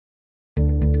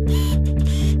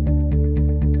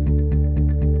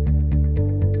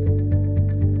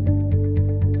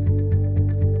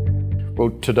Well,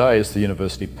 today as the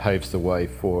university paves the way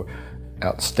for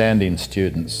outstanding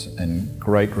students and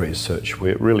great research,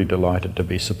 we're really delighted to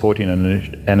be supporting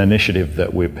an initiative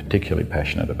that we're particularly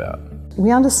passionate about.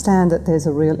 We understand that there's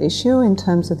a real issue in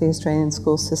terms of the Australian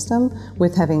school system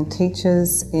with having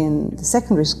teachers in the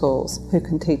secondary schools who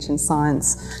can teach in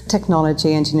science,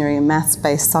 technology, engineering and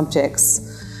maths-based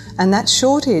subjects. And that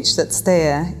shortage that's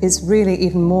there is really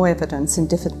even more evidence in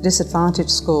disadvantaged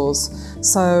schools.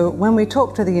 So when we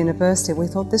talked to the university, we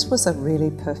thought this was a really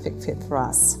perfect fit for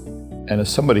us. And as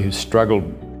somebody who struggled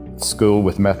at school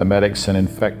with mathematics and in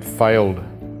fact failed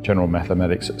general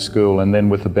mathematics at school, and then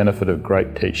with the benefit of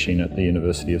great teaching at the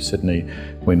University of Sydney,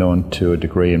 went on to a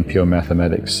degree in pure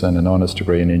mathematics and an honours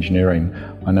degree in engineering,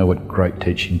 I know what great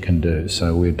teaching can do.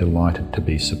 So we're delighted to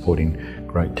be supporting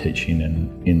great teaching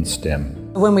in STEM.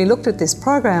 When we looked at this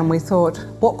program, we thought,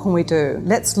 what can we do?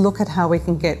 Let's look at how we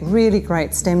can get really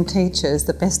great STEM teachers,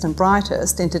 the best and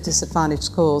brightest, into disadvantaged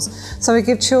schools. So we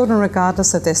give children,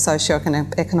 regardless of their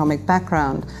socio-economic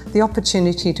background, the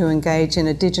opportunity to engage in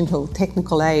a digital,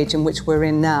 technical age in which we're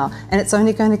in now. And it's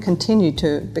only going to continue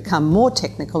to become more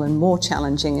technical and more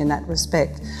challenging in that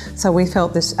respect. So we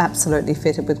felt this absolutely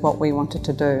fitted with what we wanted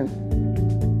to do.